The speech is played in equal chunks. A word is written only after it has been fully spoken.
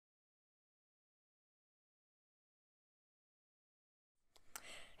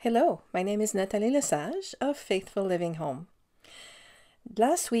Hello, my name is Nathalie Lesage of Faithful Living Home.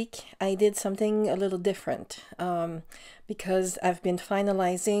 Last week I did something a little different because I've been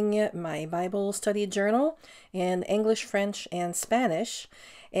finalizing my Bible study journal in English, French, and Spanish.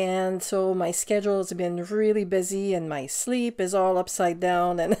 And so my schedule has been really busy and my sleep is all upside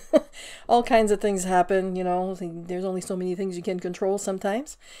down and all kinds of things happen. You know, there's only so many things you can control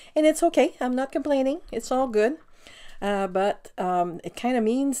sometimes. And it's okay. I'm not complaining. It's all good. But it kind of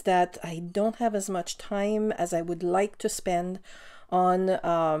means that I don't have as much time as I would like to spend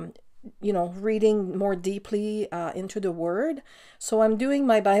on, reading more deeply into the Word. So I'm doing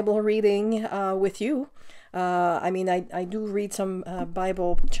my Bible reading with you. I do read some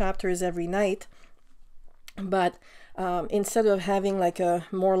Bible chapters every night, but instead of having like a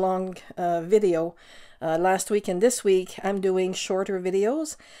more long video, last week and this week, I'm doing shorter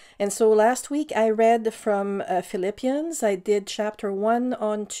videos. And so last week I read from Philippians. I did chapter 1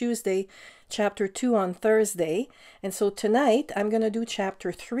 on Tuesday, chapter 2 on Thursday. And so tonight I'm going to do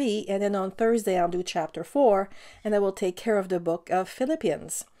chapter 3, and then on Thursday I'll do chapter 4, and I will take care of the book of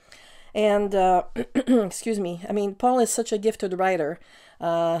Philippians. And, excuse me, Paul is such a gifted writer.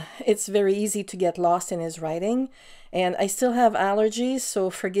 It's very easy to get lost in his writing. And I still have allergies,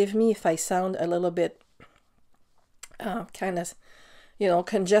 so forgive me if I sound a little bit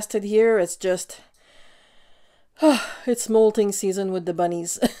congested here. It's just, it's molting season with the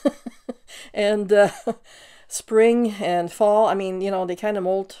bunnies. And spring and fall, they kind of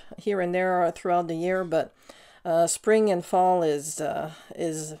molt here and there throughout the year, but spring and fall is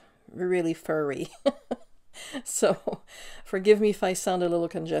really furry. So forgive me if I sound a little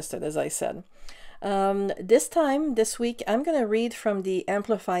congested, as I said. This week, I'm going to read from the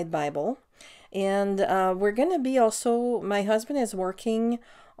Amplified Bible. And we're going to be also, my husband is working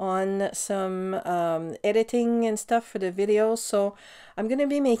on some editing and stuff for the videos. So I'm going to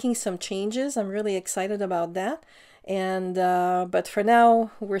be making some changes. I'm really excited about that. And but for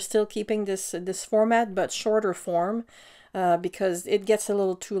now, we're still keeping this format, but shorter form. Because it gets a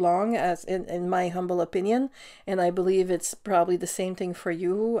little too long, as in my humble opinion, and I believe it's probably the same thing for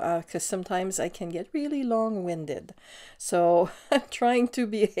you, because sometimes I can get really long-winded. So I'm trying to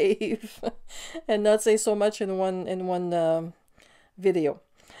behave and not say so much in one video.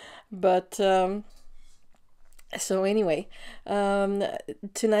 But so anyway,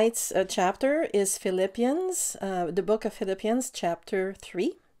 tonight's chapter is Philippians, the book of Philippians, chapter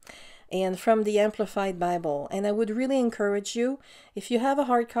 3. And from the Amplified Bible. And I would really encourage you, if you have a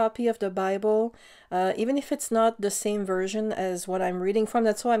hard copy of the Bible, even if it's not the same version as what I'm reading from,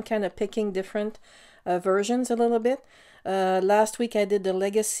 that's why I'm kind of picking different versions a little bit. Last week I did the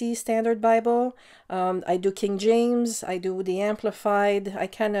Legacy Standard Bible. I do King James, I do the Amplified. I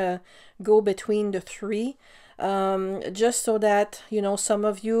kind of go between the three. Just so that, some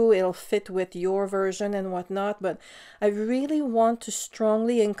of you, it'll fit with your version and whatnot. But I really want to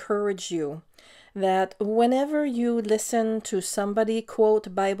strongly encourage you that whenever you listen to somebody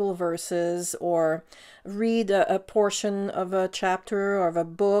quote Bible verses or read a portion of a chapter or of a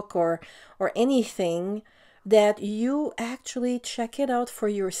book or anything, that you actually check it out for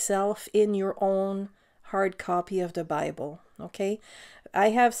yourself in your own hard copy of the Bible. Okay? I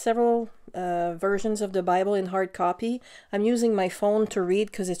have several versions of the Bible in hard copy. I'm using my phone to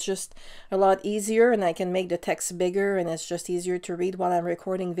read because it's just a lot easier and I can make the text bigger and it's just easier to read while I'm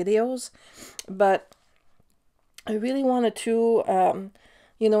recording videos. But I really wanted to,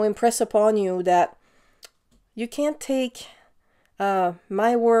 impress upon you that you can't take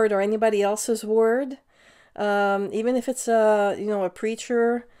my word or anybody else's word, even if it's a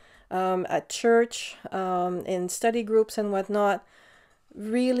preacher at church, in study groups and whatnot.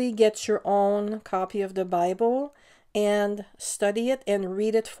 Really get your own copy of the Bible and study it and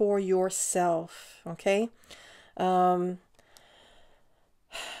read it for yourself, okay? There's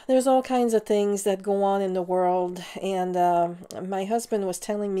all kinds of things that go on in the world, and my husband was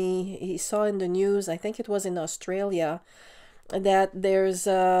telling me, he saw in the news, I think it was in Australia, that there's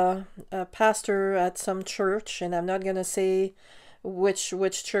a pastor at some church, and I'm not going to say which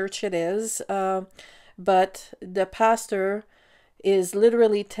church it is, but the pastor is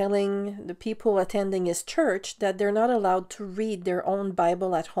literally telling the people attending his church that they're not allowed to read their own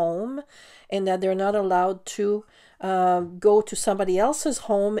Bible at home and that they're not allowed to go to somebody else's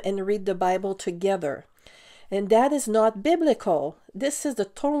home and read the Bible together. And that is not biblical. This is the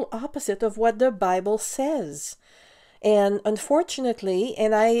total opposite of what the Bible says. And unfortunately,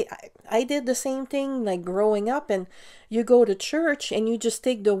 and I did the same thing like growing up, and you go to church and you just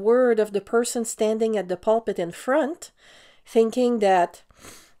take the word of the person standing at the pulpit in front, thinking that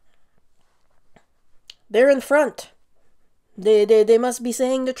they're in front. They must be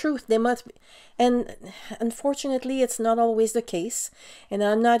saying the truth. They must be. And unfortunately, it's not always the case. And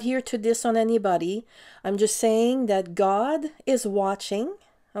I'm not here to diss on anybody. I'm just saying that God is watching,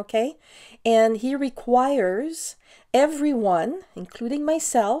 okay? And he requires everyone, including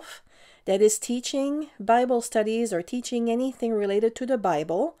myself, that is teaching Bible studies or teaching anything related to the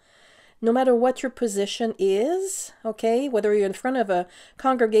Bible, no matter what your position is, okay, whether you're in front of a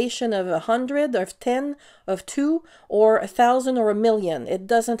congregation of 100, of 10, of 2, or 1,000 or 1,000,000, it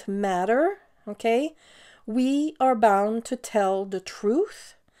doesn't matter, okay? We are bound to tell the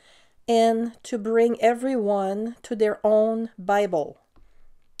truth and to bring everyone to their own Bible,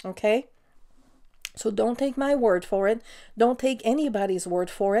 okay? So don't take my word for it. Don't take anybody's word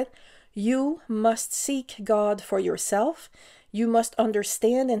for it. You must seek God for yourself. You must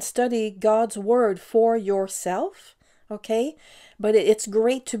understand and study God's word for yourself, okay? But it's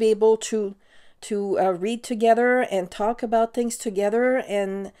great to be able to read together and talk about things together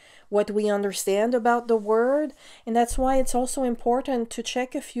and what we understand about the word. And that's why it's also important to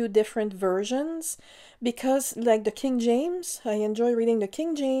check a few different versions, because like the King James, I enjoy reading the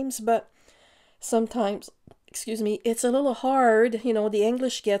King James, but sometimes, it's a little hard. The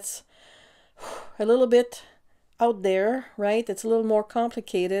English gets a little bit out there, right? It's a little more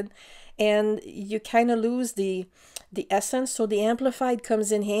complicated, and you kind of lose the essence. So the Amplified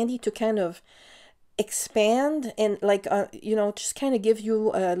comes in handy to kind of expand and just kind of give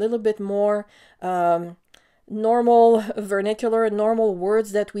you a little bit more normal vernacular, normal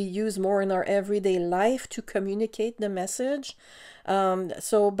words that we use more in our everyday life to communicate the message.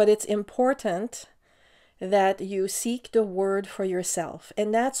 But it's important that you seek the word for yourself,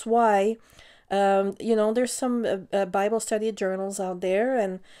 and that's why there's some Bible study journals out there,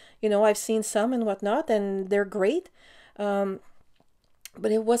 and I've seen some and whatnot, and they're great, but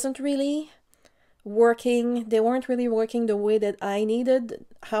it wasn't really working. They weren't really working the way that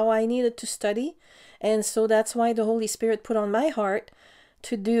how I needed to study. And so that's why the Holy Spirit put on my heart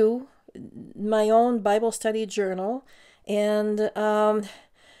to do my own Bible study journal. And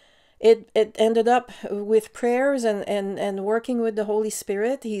it ended up with prayers and working with the Holy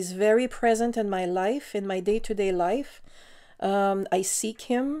Spirit. He's very present in my life, in my day-to-day life. I seek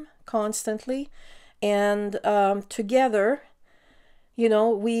him constantly. And together,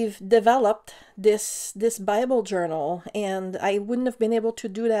 we've developed this Bible journal. And I wouldn't have been able to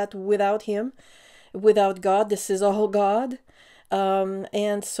do that without him, without God. This is all God.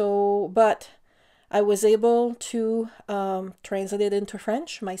 But I was able to translate it into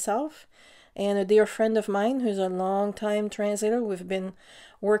French myself, and a dear friend of mine who's a long-time translator, we've been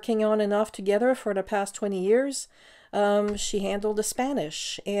working on and off together for the past 20 years, she handled the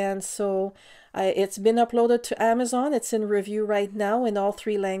Spanish. And so it's been uploaded to Amazon. It's in review right now in all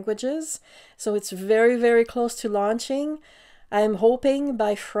 3 languages. So it's very, very close to launching. I'm hoping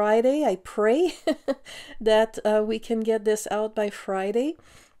by Friday, I pray that we can get this out by Friday.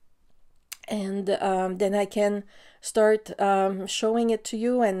 And then I can start showing it to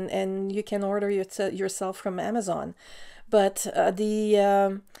you, and you can order yourself from Amazon. But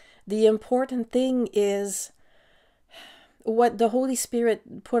the important thing is what the Holy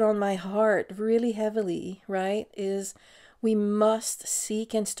Spirit put on my heart really heavily, right, is we must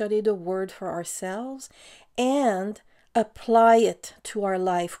seek and study the word for ourselves and apply it to our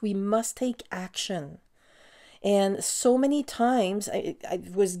life. We must take action. And so many times, I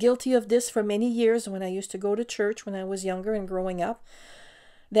was guilty of this for many years when I used to go to church when I was younger and growing up,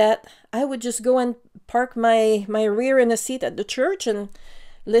 that I would just go and park my rear in a seat at the church and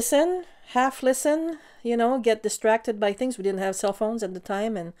listen, half listen, get distracted by things. We didn't have cell phones at the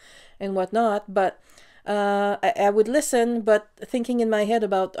time and whatnot, but I would listen, but thinking in my head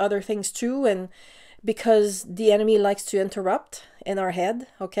about other things too, and because the enemy likes to interrupt in our head,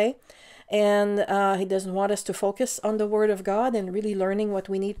 okay? And he doesn't want us to focus on the Word of God and really learning what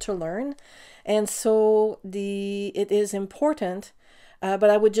we need to learn. And so it is important, but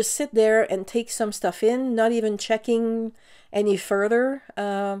I would just sit there and take some stuff in, not even checking any further,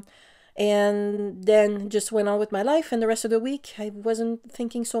 and then just went on with my life. And the rest of the week, I wasn't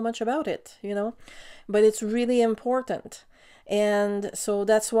thinking so much about it, But it's really important. And so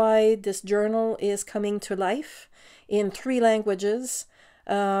that's why this journal is coming to life in 3 languages.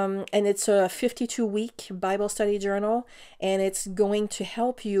 And it's a 52-week Bible study journal, and it's going to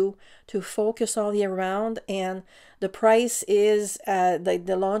help you to focus all year round. And the price is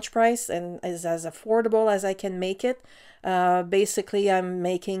the launch price, and is as affordable as I can make it. Basically, I'm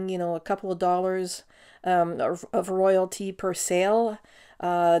making a couple of dollars of royalty per sale.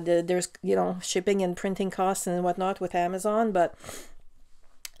 There's shipping and printing costs and whatnot with Amazon, but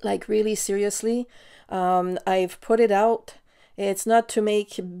like really seriously, I've put it out It's not to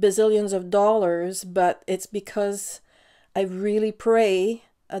make bazillions of dollars, but it's because I really pray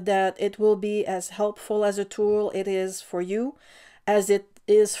that it will be as helpful as a tool it is for you as it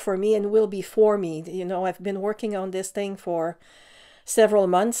is for me and will be for me. You know, I've been working on this thing for several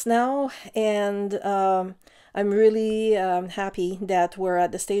months now, and I'm really happy that we're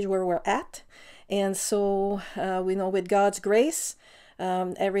at the stage where we're at. And so we know with God's grace,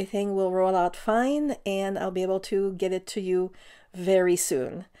 everything will roll out fine, and I'll be able to get it to you very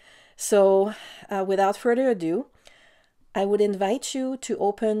soon. So without further ado, I would invite you to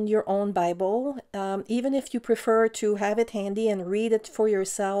open your own Bible, even if you prefer to have it handy and read it for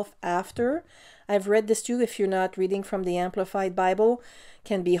yourself after. I've read this too. If you're not reading from the Amplified Bible, it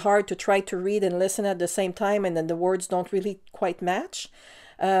can be hard to try to read and listen at the same time, and then the words don't really quite match.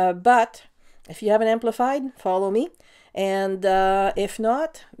 But if you have an Amplified, follow me. And if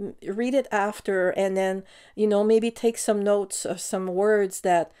not, read it after, and then, you know, maybe take some notes of some words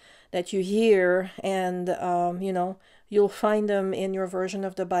that you hear, and, you know, you'll find them in your version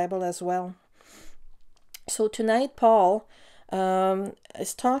of the Bible as well. So tonight, Paul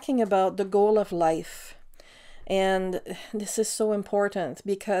is talking about the goal of life. And this is so important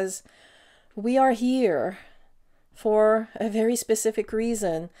because we are here for a very specific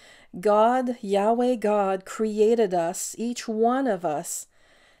reason. God, Yahweh God, created us, each one of us,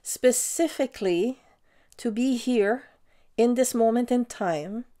 specifically to be here in this moment in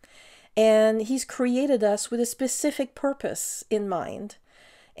time. And He's created us with a specific purpose in mind.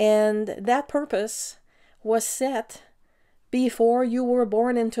 And that purpose was set before you were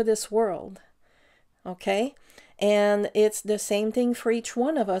born into this world. Okay? And it's the same thing for each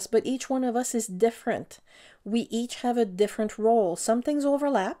one of us, but each one of us is different. We each have a different role. Some things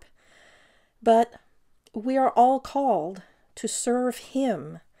overlap, but we are all called to serve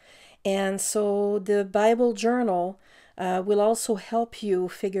Him. And so the Bible journal will also help you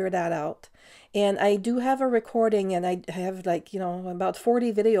figure that out. And I do have a recording, and I have, like, you know, about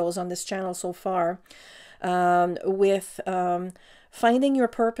 40 videos on this channel so far with finding your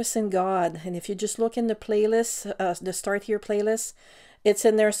purpose in God. And if you just look in the playlist, the Start Here playlist, it's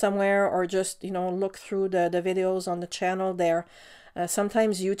in there somewhere, or just, you know, look through the videos on the channel there.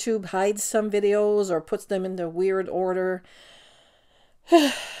 Sometimes YouTube hides some videos or puts them in the weird order.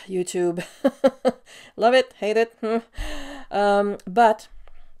 YouTube. Love it, hate it. But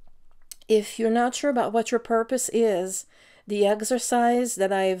if you're not sure about what your purpose is, the exercise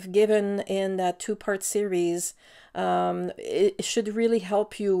that I've given in that 2-part series, it should really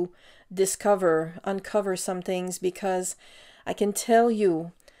help you uncover some things, because I can tell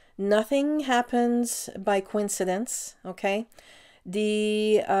you nothing happens by coincidence, okay?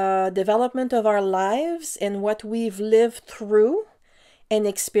 The development of our lives and what we've lived through and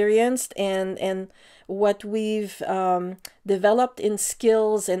experienced, and what we've developed in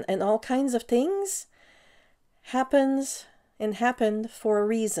skills and all kinds of things happened for a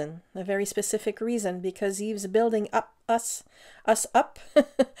reason, a very specific reason, because He's building up us up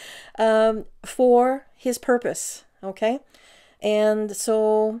for His purpose, okay? And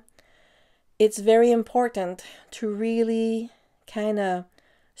so it's very important to really kind of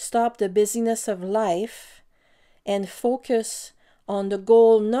stop the busyness of life and focus on the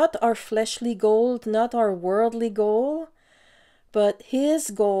goal, not our fleshly goal, not our worldly goal, but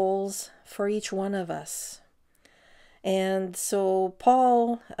His goals for each one of us. And so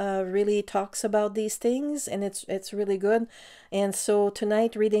Paul really talks about these things, and it's really good. And so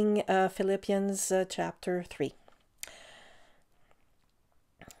tonight, reading Philippians chapter 3.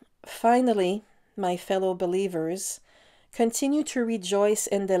 Finally, my fellow believers, continue to rejoice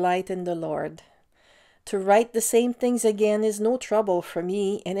and delight in the Lord. To write the same things again is no trouble for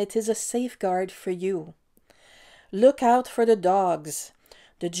me, and it is a safeguard for you. Look out for the dogs,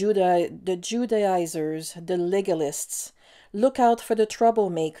 the Judaizers, the legalists. Look out for the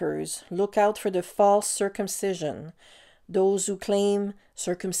troublemakers. Look out for the false circumcision, those who claim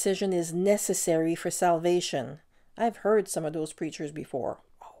circumcision is necessary for salvation. I've heard some of those preachers before.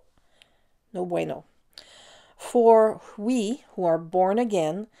 No bueno. For we who are born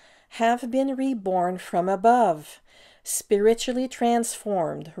again have been reborn from above, spiritually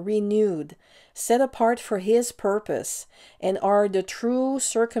transformed, renewed, set apart for His purpose, and are the true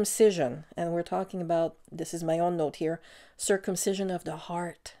circumcision. And we're talking about, this is my own note here, circumcision of the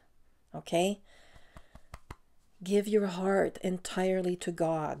heart. Okay? Give your heart entirely to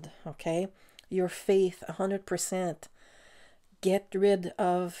God. Okay? Your faith 100%. Get rid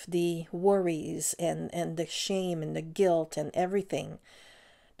of the worries and the shame and the guilt and everything.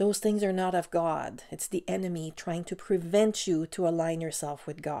 Those things are not of God. It's the enemy trying to prevent you to align yourself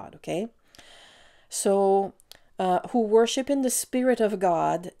with God, okay? So who worship in the Spirit of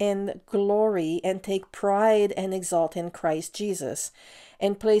God and glory and take pride and exalt in Christ Jesus,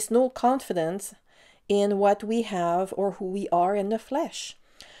 and place no confidence in what we have or who we are in the flesh.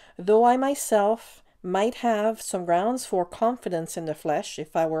 Though I myself might have some grounds for confidence in the flesh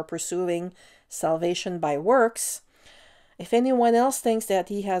if I were pursuing salvation by works, if anyone else thinks that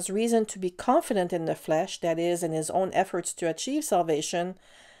he has reason to be confident in the flesh, that is, in his own efforts to achieve salvation,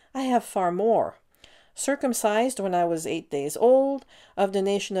 I have far more. Circumcised when I was 8 days old, of the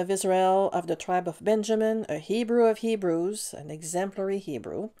nation of Israel, of the tribe of Benjamin, a Hebrew of Hebrews, an exemplary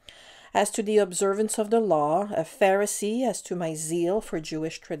Hebrew, as to the observance of the law, a Pharisee as to my zeal for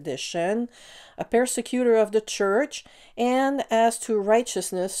Jewish tradition, a persecutor of the church, and as to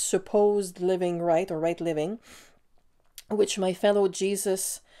righteousness, supposed living right or right living, which my fellow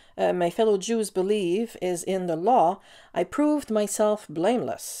Jews believe is in the law, I proved myself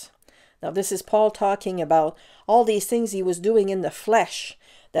blameless. Now this is Paul talking about all these things he was doing in the flesh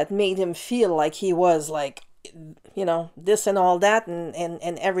that made him feel like he was like, this and all that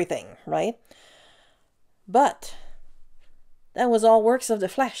and everything, right? But that was all works of the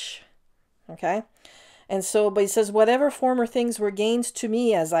flesh, okay? And so, but he says, whatever former things were gains to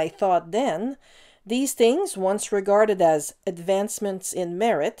me as I thought then, these things, once regarded as advancements in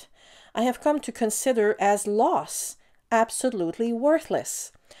merit, I have come to consider as loss, absolutely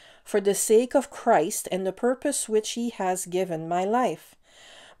worthless, for the sake of Christ and the purpose which he has given my life.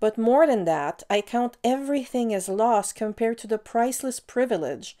 But more than that, I count everything as loss compared to the priceless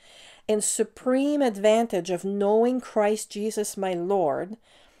privilege and supreme advantage of knowing Christ Jesus my Lord,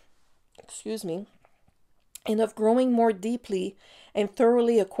 and of growing more deeply and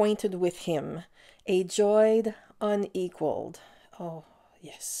thoroughly acquainted with him, a joy unequaled. Oh,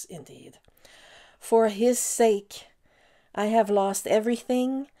 yes, indeed. For his sake, I have lost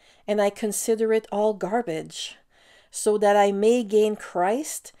everything, and I consider it all garbage, so that I may gain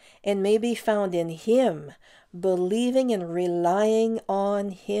Christ and may be found in him, believing and relying on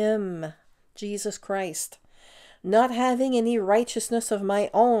him, Jesus Christ, not having any righteousness of my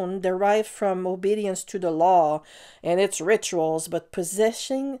own derived from obedience to the law and its rituals, but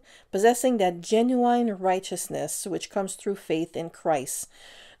possessing that genuine righteousness which comes through faith in Christ,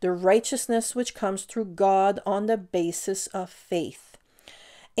 the righteousness which comes through God on the basis of faith.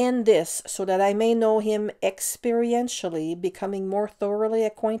 And this, so that I may know him experientially, becoming more thoroughly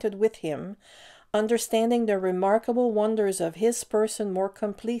acquainted with him, understanding the remarkable wonders of his person more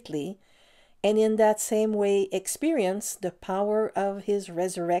completely, and in that same way experience the power of his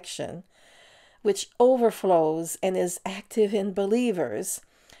resurrection, which overflows and is active in believers,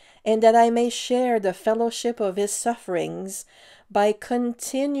 and that I may share the fellowship of his sufferings by being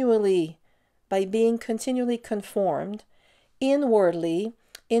continually conformed inwardly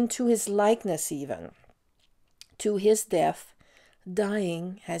into his likeness, even to his death,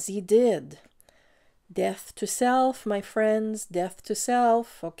 dying as he did. Death to self, my friends, death to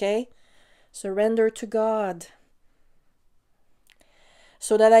self, okay? Surrender to God,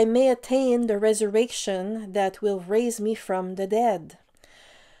 so that I may attain the resurrection that will raise me from the dead.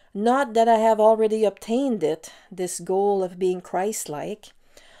 Not that I have already obtained it, this goal of being Christ-like,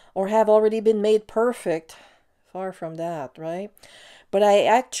 or have already been made perfect, far from that, right? But I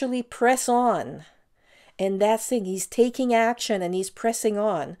actually press on, and that's the thing, he's taking action and he's pressing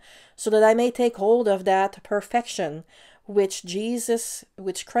on, so that I may take hold of that perfection which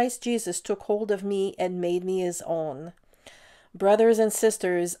Christ Jesus took hold of me and made me his own. Brothers and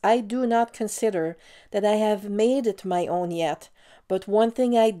sisters, I do not consider that I have made it my own yet, but one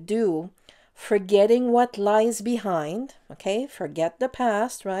thing I do, forgetting what lies behind, okay, forget the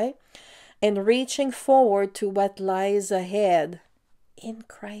past, right, and reaching forward to what lies ahead in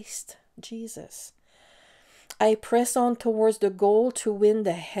Christ Jesus. I press on towards the goal to win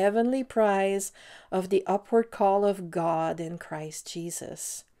the heavenly prize of the upward call of God in Christ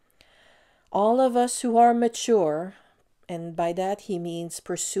Jesus. All of us who are mature, and by that he means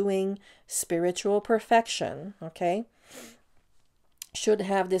pursuing spiritual perfection, okay, should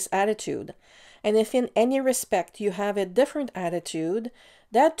have this attitude. And if in any respect you have a different attitude,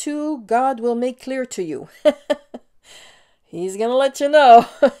 that too God will make clear to you. He's going to let you know.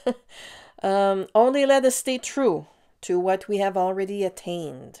 Only let us stay true to what we have already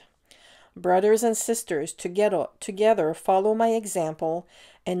attained. Brothers and sisters, together follow my example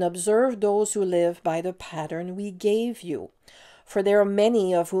and observe those who live by the pattern we gave you. For there are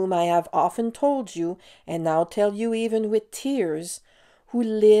many of whom I have often told you, and now tell you even with tears, who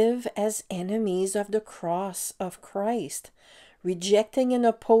live as enemies of the cross of Christ, rejecting and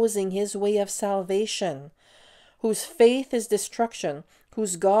opposing his way of salvation, whose faith is destruction,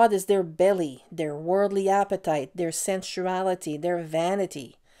 whose God is their belly, their worldly appetite, their sensuality, their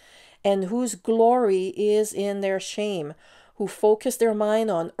vanity, and whose glory is in their shame, who focus their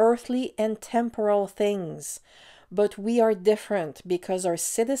mind on earthly and temporal things. But we are different because our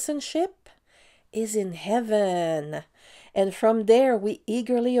citizenship is in heaven. And from there we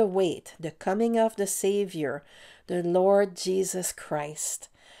eagerly await the coming of the Savior, the Lord Jesus Christ,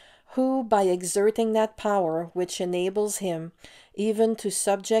 who, by exerting that power which enables him even to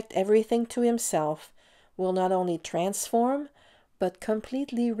subject everything to himself, will not only transform, but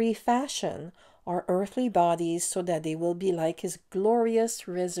completely refashion our earthly bodies so that they will be like his glorious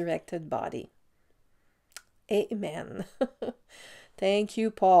resurrected body. Amen. Thank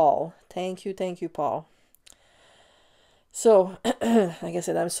you, Paul. Thank you, Paul. So, like I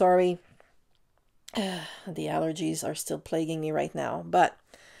said, I'm sorry. The allergies are still plaguing me right now, but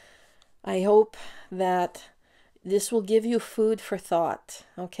I hope that this will give you food for thought,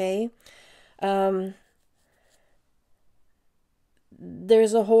 okay?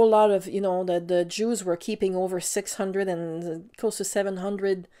 There's a whole lot of, the Jews were keeping over 600 and close to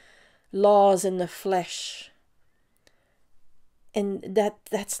 700 laws in the flesh. And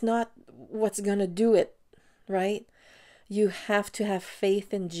that's not what's going to do it, right? You have to have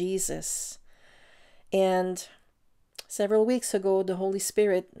faith in Jesus. And several weeks ago, the Holy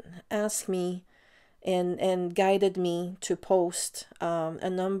Spirit asked me and guided me to post a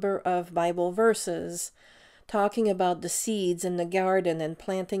number of Bible verses talking about the seeds in the garden and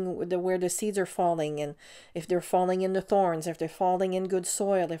planting where the seeds are falling, and if they're falling in the thorns, if they're falling in good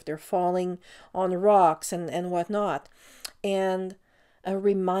soil, if they're falling on rocks and whatnot. And a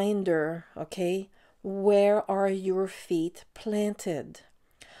reminder, okay, where are your feet planted?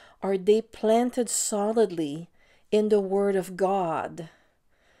 Are they planted solidly in the Word of God?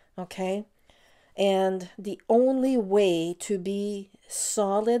 Okay? And the only way to be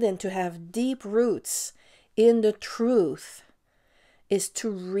solid and to have deep roots in the truth is to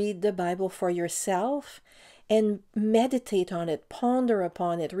read the Bible for yourself and meditate on it, ponder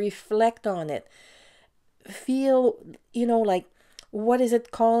upon it, reflect on it. Feel, like, what is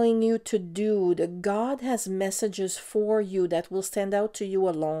it calling you to do? That God has messages for you that will stand out to you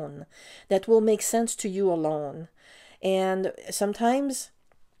alone, that will make sense to you alone. And sometimes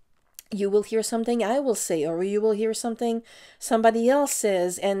you will hear something I will say, or you will hear something somebody else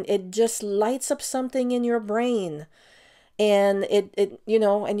says, and it just lights up something in your brain. And it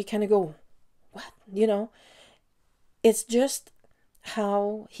and you kind of go, what? It's just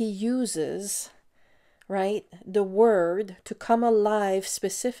how he uses, right, the word to come alive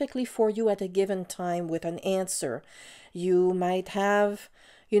specifically for you at a given time with an answer. You might have,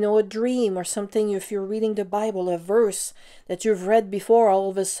 a dream or something. If you're reading the Bible, a verse that you've read before all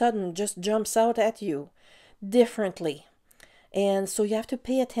of a sudden just jumps out at you differently. And so you have to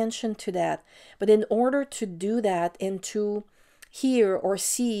pay attention to that. But in order to do that and to hear or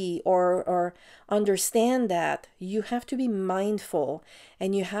see or understand that, you have to be mindful,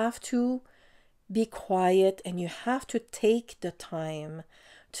 and you have to be quiet, and you have to take the time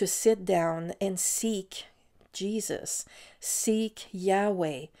to sit down and seek Jesus, seek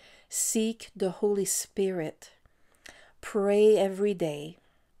Yahweh, seek the Holy Spirit. Pray every day.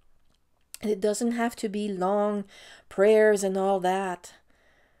 And it doesn't have to be long prayers and all that,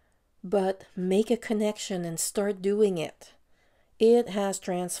 but make a connection and start doing it. It has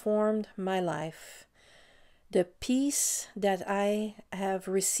transformed my life. The peace that I have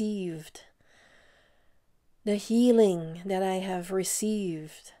received, the healing that I have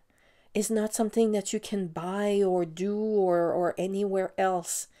received, is not something that you can buy or do or anywhere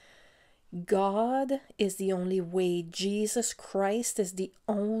else. God is the only way. Jesus Christ is the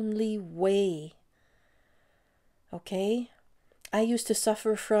only way. Okay? I used to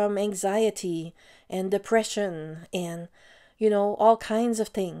suffer from anxiety and depression and, all kinds of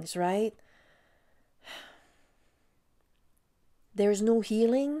things, right? There's no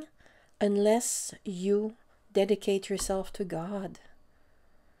healing unless you dedicate yourself to God.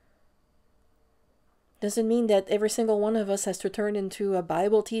 Doesn't mean that every single one of us has to turn into a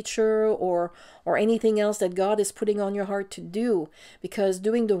Bible teacher or anything else that God is putting on your heart to do, because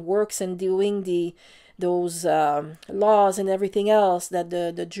doing the works and doing those laws and everything else that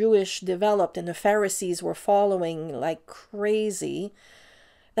the Jewish developed and the Pharisees were following like crazy,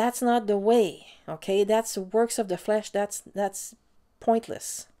 that's not the way. Okay, that's works of the flesh. That's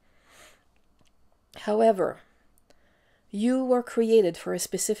pointless. However, you were created for a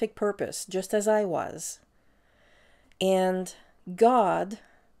specific purpose, just as I was. And God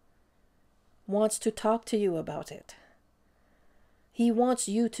wants to talk to you about it. He wants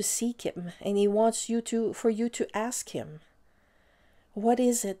you to seek him, and he wants for you to ask him. What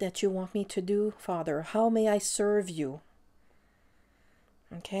is it that you want me to do, Father? How may I serve you?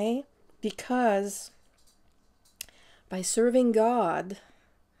 Okay? Because by serving God,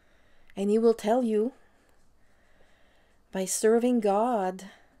 and He will tell you, by serving God,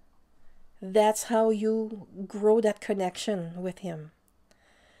 that's how you grow that connection with Him.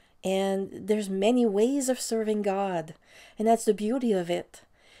 And there's many ways of serving God, and that's the beauty of it.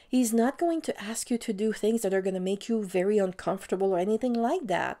 He's not going to ask you to do things that are going to make you very uncomfortable or anything like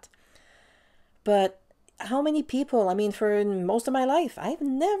that. But how many people, I mean, for most of my life, I've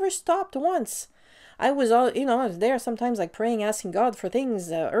never stopped once. I was all, I was there sometimes like praying, asking God for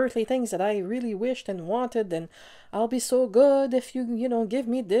things, earthly things that I really wished and wanted, and I'll be so good if you, give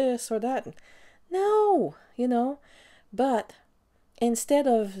me this or that. No, but instead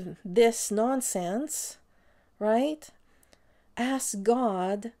of this nonsense, right? Ask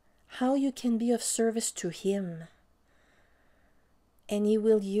God how you can be of service to Him. And He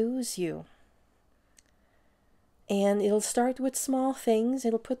will use you. And it'll start with small things.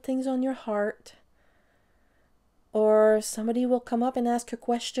 It'll put things on your heart. Or somebody will come up and ask a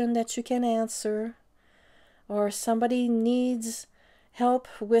question that you can answer. Or somebody needs help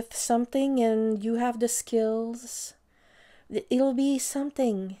with something and you have the skills. It'll be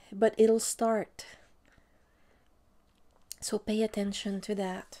something, but it'll start. So pay attention to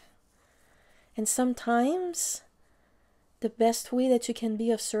that. And sometimes the best way that you can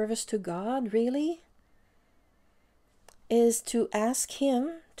be of service to God, really, is to ask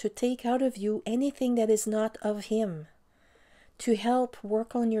Him to take out of you anything that is not of Him. To help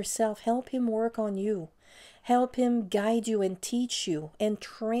work on yourself, help Him work on you. Help Him guide you and teach you and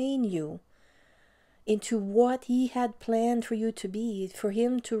train you into what He had planned for you to be, for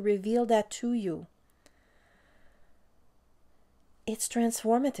Him to reveal that to you. It's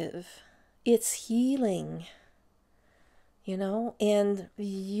transformative. It's healing. And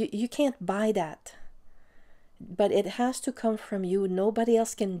you can't buy that. But it has to come from you. Nobody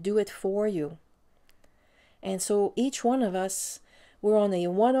else can do it for you. And so each one of us, we're on a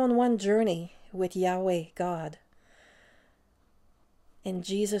one-on-one journey with Yahweh, God, and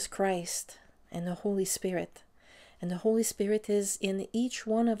Jesus Christ, and the Holy Spirit. And the Holy Spirit is in each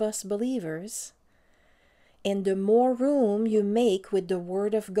one of us believers. And the more room you make with the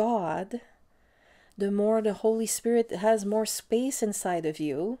Word of God, the more the Holy Spirit has more space inside of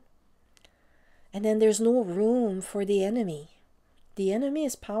you. And then there's no room for the enemy. The enemy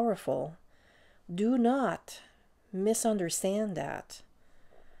is powerful. Do not misunderstand that.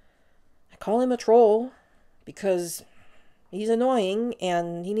 I call him a troll because he's annoying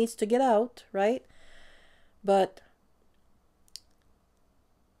and he needs to get out, right? But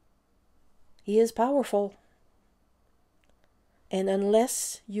he is powerful. And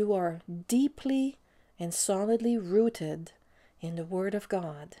unless you are deeply and solidly rooted in the Word of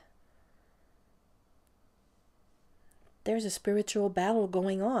God, there's a spiritual battle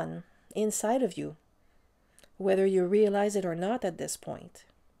going on inside of you, whether you realize it or not at this point.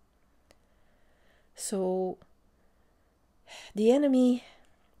 So the enemy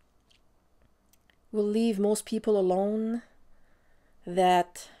will leave most people alone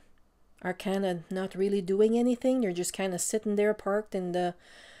that are kind of not really doing anything. They're just kind of sitting there parked in the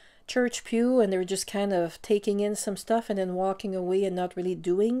church pew and they're just kind of taking in some stuff and then walking away and not really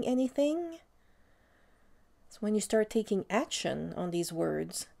doing anything. So when you start taking action on these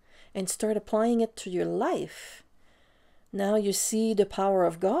words and start applying it to your life, now you see the power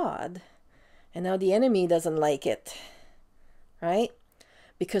of God. And now the enemy doesn't like it, right?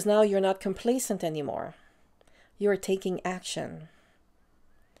 Because now you're not complacent anymore. You're taking action.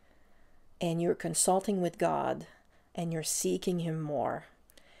 And you're consulting with God. And you're seeking Him more.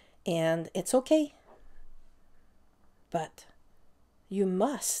 And it's okay. But you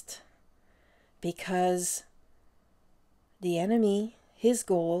must. Because the enemy, his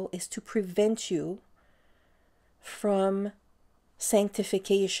goal is to prevent you from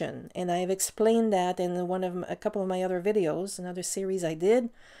sanctification. And I've explained that in a couple of my other videos, another series I did.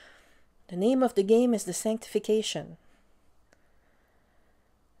 The name of the game is the sanctification.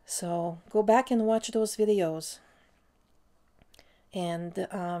 So go back and watch those videos. And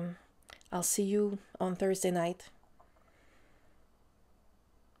I'll see you on Thursday night.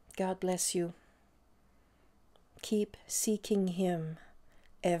 God bless you. Keep seeking Him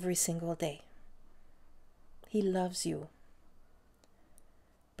every single day. He loves you.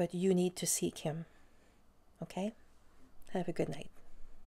 But you need to seek Him. Okay? Have a good night.